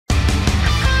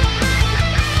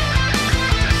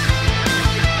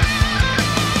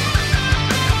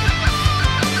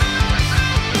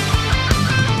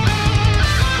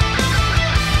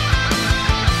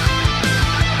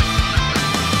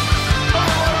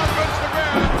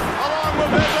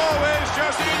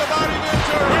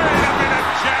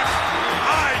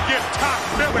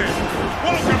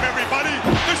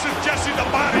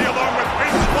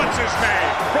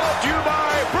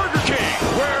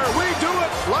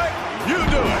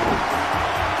it.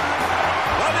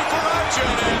 Ready for action,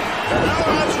 and now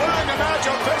that's right, the match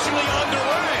officially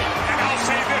underway. And I'll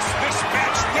say this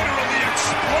match literally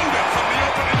exploded from the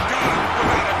opening gun.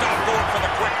 Without a doubt, going for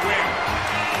the quick win.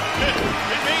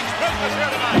 It means business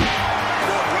here tonight.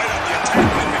 Going right on the attack.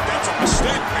 I think that's a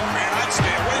mistake, McMahon. I'd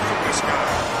stay away from this guy.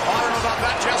 I don't know about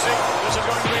that, Jesse. This is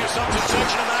going to be some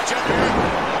sensational matchup here.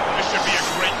 This should be a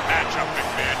great matchup,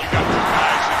 McMahon. You got two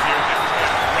guys in here that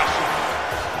can wrestle.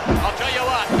 I'll tell you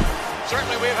what.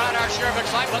 Certainly we've had our share of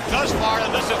excitement thus far,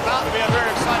 and this is bound to be a very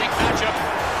exciting matchup.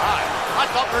 I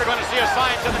thought we were going to see a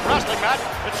scientific wrestling match.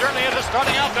 It certainly isn't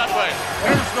starting out that way.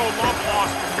 There's no love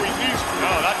lost between these two.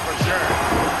 No, that's for sure.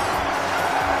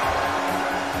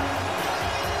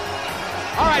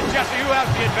 All right, Jesse, who has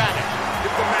the advantage?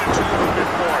 Give the match a little bit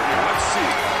more here. Let's see.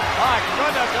 My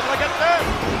goodness, and look at this.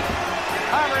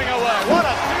 Hammering away. What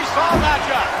a seesaw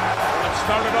matchup. It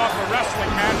started off a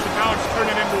wrestling match, and now it's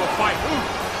turning into a fight.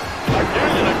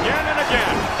 Again and again and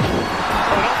again.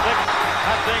 So I don't think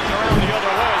that thing's around the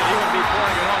other way. He would be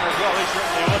pouring it on as well. He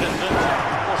certainly would, and then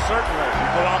Well, certainly.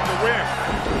 Go out to win.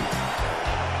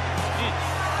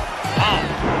 wow,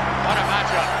 what a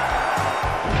matchup.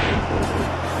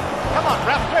 Come on,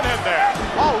 ref, get in there.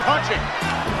 Oh, punching.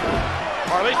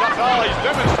 Or at least that's all he's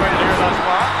demonstrated here thus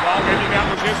far. Well, maybe that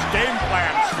was his game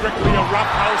plan. Strictly a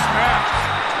rough house match.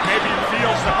 Maybe he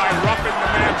feels that by roughing the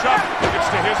match up, it's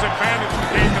to his advantage to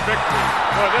gain the victory.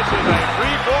 Boy, this is a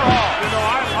free-for-all. You know,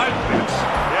 I like this.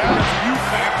 Yeah. You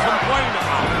can't complain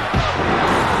about it.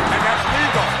 And that's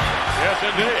legal. Yes, You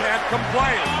indeed. can't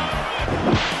complain.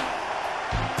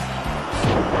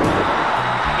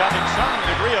 Having some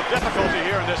degree of difficulty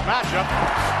here in this matchup.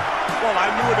 Well,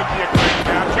 I knew it'd be a great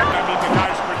matchup. I mean, the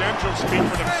guy's credentials speak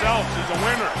for themselves. He's a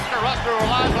winner. The wrestler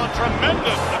relies on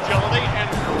tremendous agility and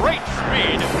great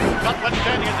speed,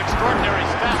 notwithstanding his extraordinary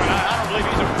stamina. I don't believe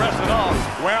he's impressed at all.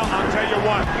 Well, I'll tell you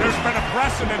what. There's been a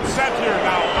precedent set here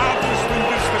now. Obviously,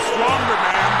 he's the stronger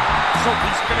man, so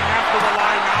he's going to have to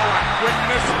rely now on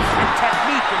quickness and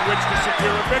technique in which to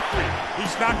secure a victory.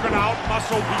 He's not going to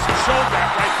outmuscle. He's showed that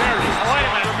right there. He's the Wait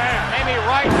a stronger minute. man. Maybe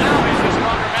right now he's the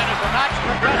stronger man. As the match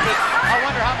progresses, I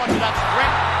wonder how much of that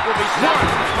strength will be set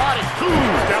in his body.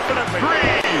 Definitely.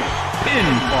 3.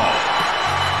 Pinfall.